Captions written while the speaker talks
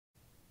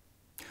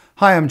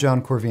Hi, I'm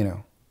John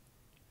Corvino.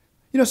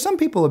 Some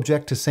people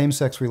object to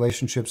same-sex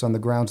relationships on the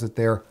grounds that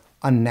they're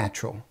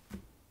unnatural.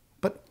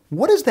 But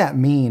what does that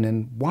mean,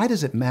 and why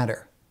does it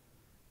matter?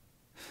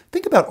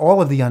 Think about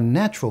all of the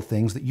unnatural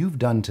things that you've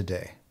done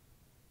today.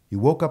 You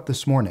woke up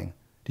this morning.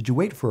 Did you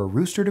wait for a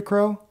rooster to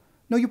crow?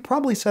 No, you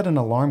probably set an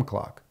alarm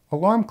clock.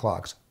 Alarm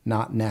clocks,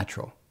 not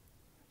natural.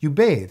 You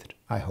bathed,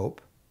 I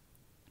hope.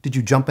 Did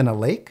you jump in a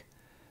lake?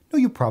 No,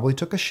 you probably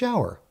took a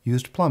shower,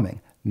 used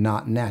plumbing,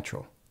 not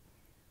natural.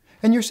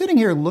 And you're sitting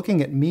here looking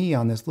at me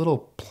on this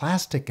little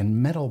plastic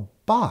and metal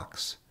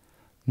box.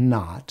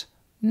 Not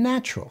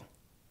natural.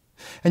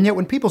 And yet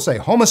when people say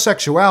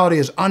homosexuality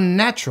is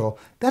unnatural,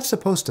 that's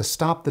supposed to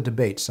stop the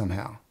debate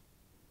somehow.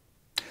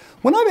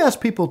 When I've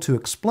asked people to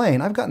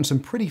explain, I've gotten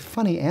some pretty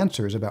funny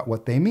answers about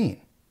what they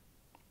mean.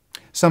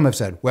 Some have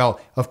said,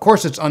 well, of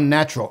course it's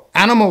unnatural.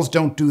 Animals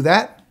don't do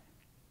that.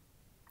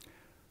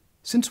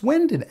 Since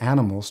when did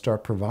animals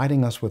start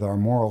providing us with our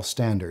moral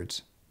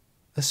standards,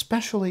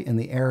 especially in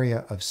the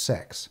area of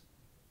sex?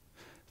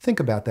 Think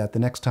about that the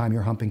next time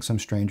you're humping some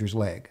stranger's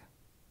leg.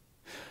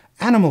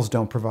 Animals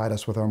don't provide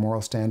us with our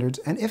moral standards,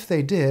 and if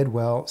they did,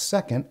 well,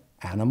 second,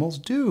 animals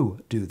do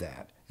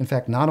that. In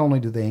fact, not only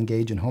do they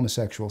engage in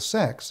homosexual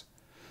sex,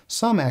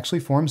 some actually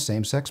form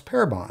same-sex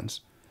pair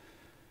bonds.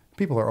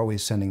 People are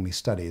always sending me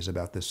studies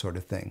about this sort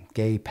of thing.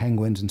 Gay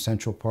penguins in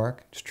Central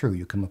Park. It's true,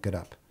 you can look it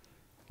up.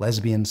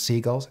 Lesbian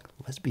seagulls.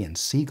 Lesbian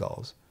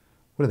seagulls?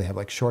 What do they have,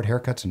 like short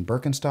haircuts and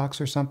Birkenstocks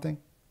or something?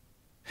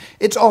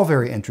 It's all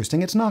very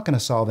interesting. It's not going to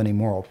solve any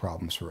moral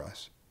problems for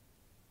us.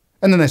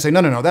 And then they say,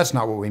 no, that's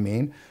not what we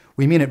mean.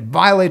 We mean it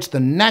violates the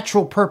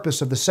natural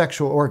purpose of the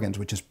sexual organs,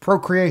 which is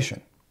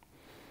procreation.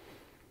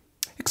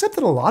 Except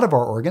that a lot of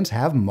our organs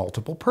have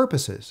multiple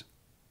purposes.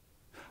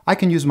 I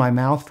can use my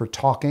mouth for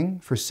talking,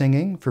 for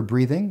singing, for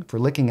breathing, for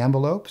licking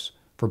envelopes,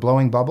 for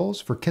blowing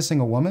bubbles, for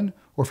kissing a woman,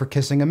 or for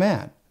kissing a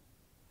man.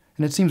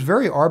 And it seems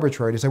very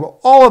arbitrary to say, well,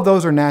 all of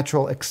those are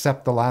natural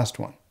except the last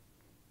one.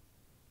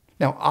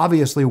 Now,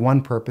 obviously,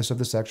 one purpose of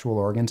the sexual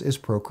organs is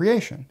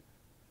procreation.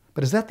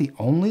 But is that the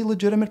only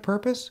legitimate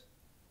purpose?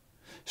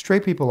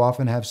 Straight people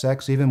often have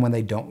sex even when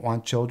they don't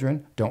want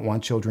children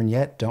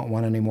yet, don't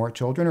want any more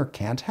children, or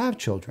can't have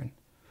children.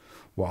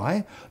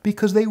 Why?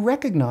 Because they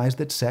recognize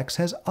that sex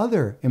has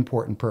other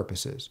important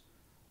purposes,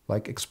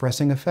 like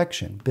expressing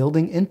affection,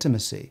 building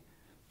intimacy,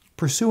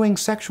 pursuing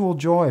sexual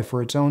joy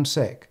for its own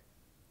sake.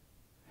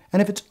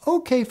 And if it's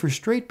okay for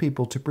straight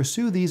people to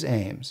pursue these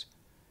aims,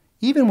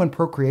 even when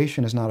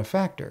procreation is not a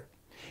factor,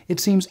 it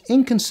seems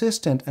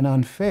inconsistent and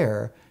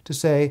unfair to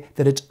say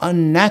that it's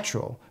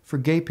unnatural for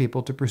gay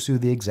people to pursue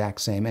the exact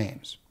same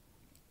aims.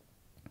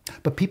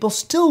 But people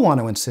still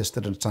want to insist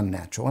that it's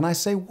unnatural, and I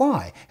say,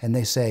 why? And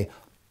they say,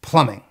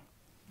 plumbing.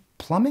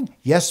 Plumbing?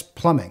 Yes,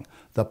 plumbing.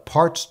 The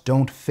parts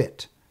don't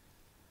fit.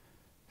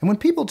 And when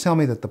people tell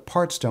me that the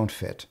parts don't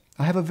fit,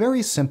 I have a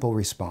very simple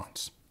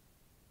response.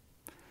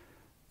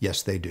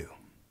 Yes, they do.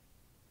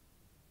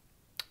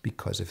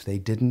 Because if they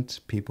didn't,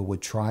 people would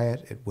try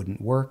it, it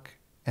wouldn't work,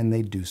 and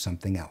they'd do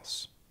something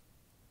else.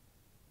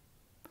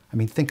 I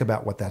mean, think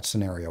about what that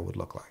scenario would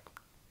look like.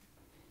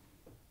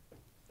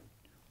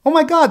 Oh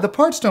my God, the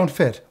parts don't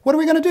fit. What are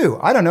we going to do?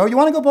 I don't know. You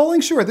want to go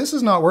bowling? Sure, this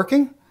is not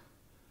working.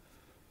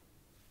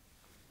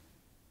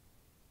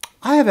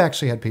 I have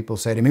actually had people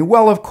say to me,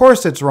 well, of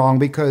course it's wrong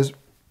because...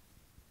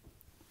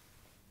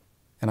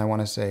 And I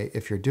want to say,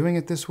 if you're doing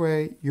it this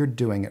way, you're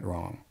doing it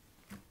wrong.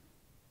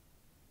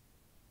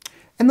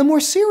 And the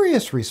more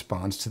serious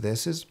response to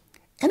this is,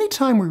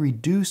 anytime we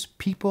reduce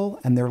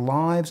people and their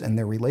lives and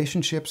their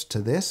relationships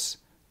to this,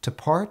 to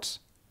parts,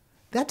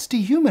 that's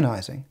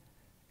dehumanizing.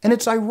 And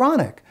it's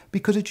ironic,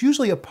 because it's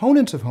usually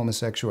opponents of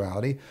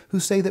homosexuality who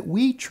say that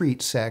we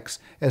treat sex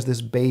as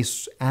this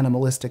base,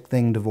 animalistic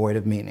thing devoid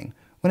of meaning,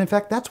 when in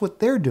fact that's what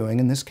they're doing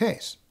in this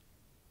case.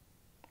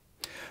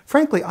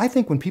 Frankly, I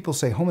think when people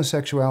say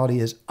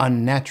homosexuality is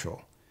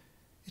unnatural,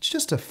 it's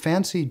just a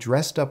fancy,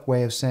 dressed-up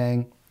way of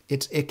saying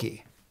it's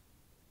icky.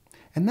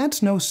 And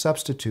that's no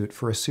substitute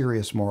for a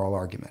serious moral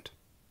argument.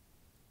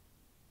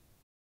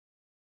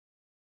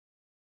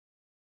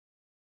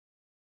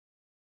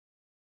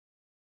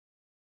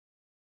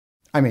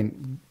 I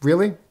mean,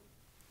 really?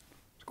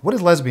 What does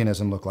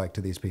lesbianism look like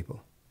to these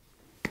people?